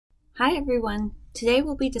Hi everyone! Today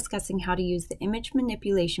we'll be discussing how to use the image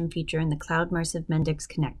manipulation feature in the Cloudmersive Mendix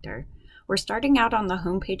Connector. We're starting out on the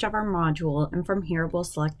home page of our module, and from here we'll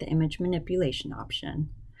select the image manipulation option.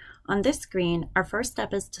 On this screen, our first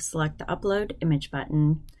step is to select the Upload Image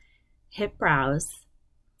button, hit Browse,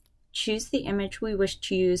 choose the image we wish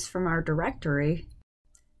to use from our directory,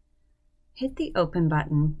 hit the Open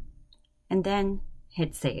button, and then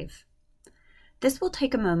hit Save. This will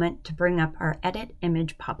take a moment to bring up our Edit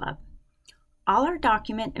Image pop-up. All our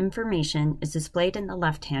document information is displayed in the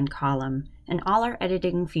left-hand column, and all our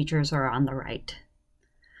editing features are on the right.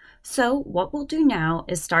 So what we'll do now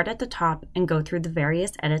is start at the top and go through the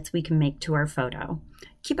various edits we can make to our photo.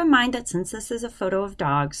 Keep in mind that since this is a photo of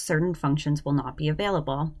dogs, certain functions will not be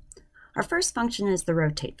available. Our first function is the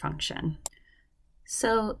rotate function.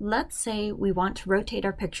 So let's say we want to rotate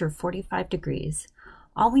our picture 45 degrees.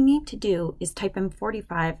 All we need to do is type in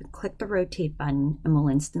 45 and click the rotate button, and we'll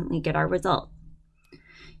instantly get our result.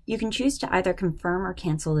 You can choose to either confirm or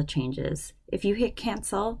cancel the changes. If you hit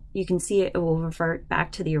cancel, you can see it will revert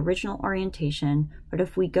back to the original orientation, but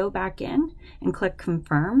if we go back in and click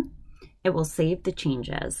confirm, it will save the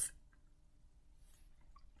changes.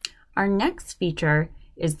 Our next feature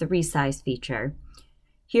is the resize feature.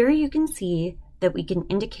 Here you can see that we can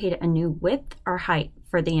indicate a new width or height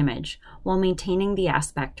for the image while maintaining the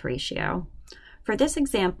aspect ratio. For this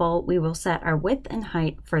example, we will set our width and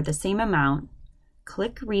height for the same amount,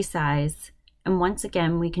 click resize, and once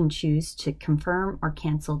again we can choose to confirm or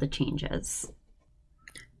cancel the changes.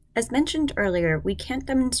 As mentioned earlier, we can't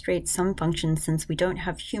demonstrate some functions since we don't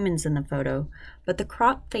have humans in the photo, but the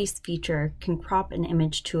crop face feature can crop an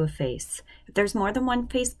image to a face. If there's more than one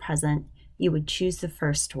face present, you would choose the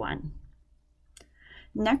first one.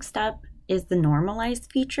 Next up is the normalize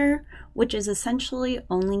feature, which is essentially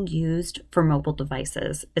only used for mobile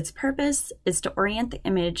devices. Its purpose is to orient the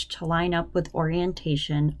image to line up with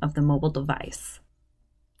orientation of the mobile device.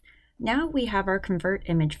 Now we have our convert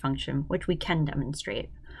image function, which we can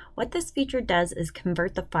demonstrate. What this feature does is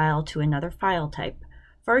convert the file to another file type.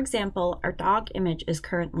 For example, our dog image is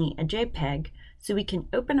currently a JPEG, so we can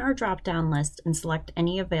open our drop-down list and select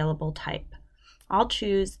any available type. I'll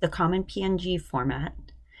choose the common PNG format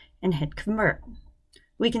and hit convert.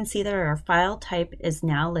 We can see that our file type is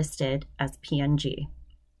now listed as PNG.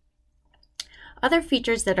 Other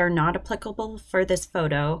features that are not applicable for this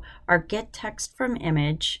photo are get text from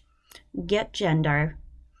image, get gender,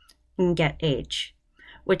 and get age,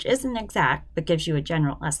 which isn't exact but gives you a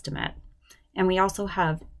general estimate. And we also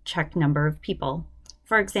have check number of people.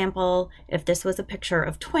 For example, if this was a picture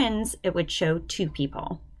of twins, it would show 2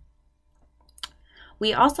 people.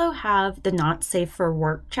 We also have the not safe for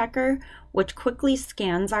work checker, which quickly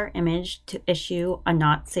scans our image to issue a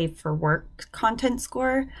not safe for work content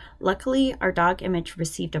score. Luckily, our dog image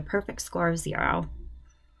received a perfect score of 0.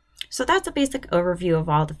 So that's a basic overview of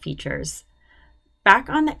all the features. Back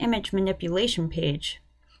on the image manipulation page,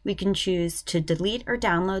 we can choose to delete or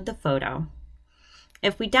download the photo.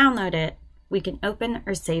 If we download it, we can open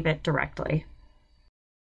or save it directly.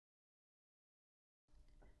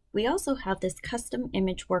 We also have this custom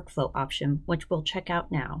image workflow option, which we'll check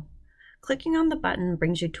out now. Clicking on the button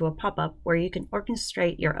brings you to a pop-up where you can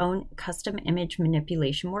orchestrate your own custom image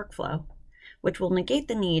manipulation workflow, which will negate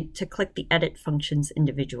the need to click the edit functions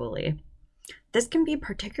individually. This can be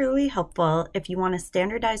particularly helpful if you want a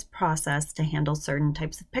standardized process to handle certain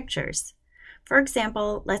types of pictures. For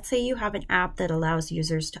example, let's say you have an app that allows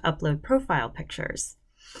users to upload profile pictures.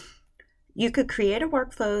 You could create a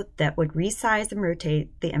workflow that would resize and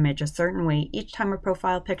rotate the image a certain way each time a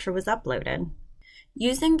profile picture was uploaded.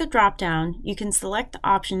 Using the drop-down, you can select the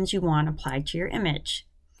options you want applied to your image.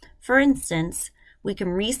 For instance, we can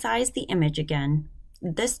resize the image again.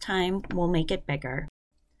 This time, we'll make it bigger.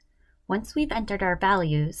 Once we've entered our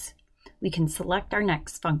values, we can select our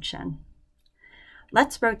next function.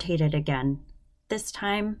 Let's rotate it again, this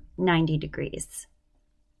time 90 degrees.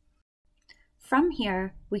 From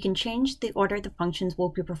here, we can change the order the functions will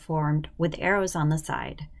be performed with arrows on the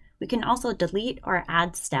side. We can also delete or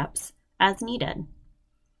add steps as needed.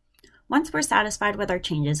 Once we're satisfied with our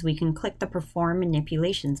changes, we can click the Perform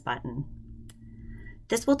Manipulations button.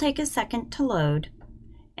 This will take a second to load,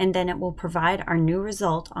 and then it will provide our new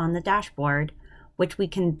result on the dashboard, which we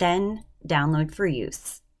can then download for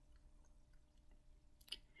use.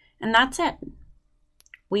 And that's it.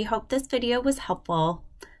 We hope this video was helpful.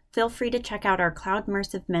 Feel free to check out our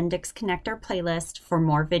Cloudmersive Mendix Connector playlist for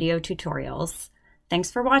more video tutorials.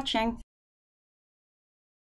 Thanks for watching.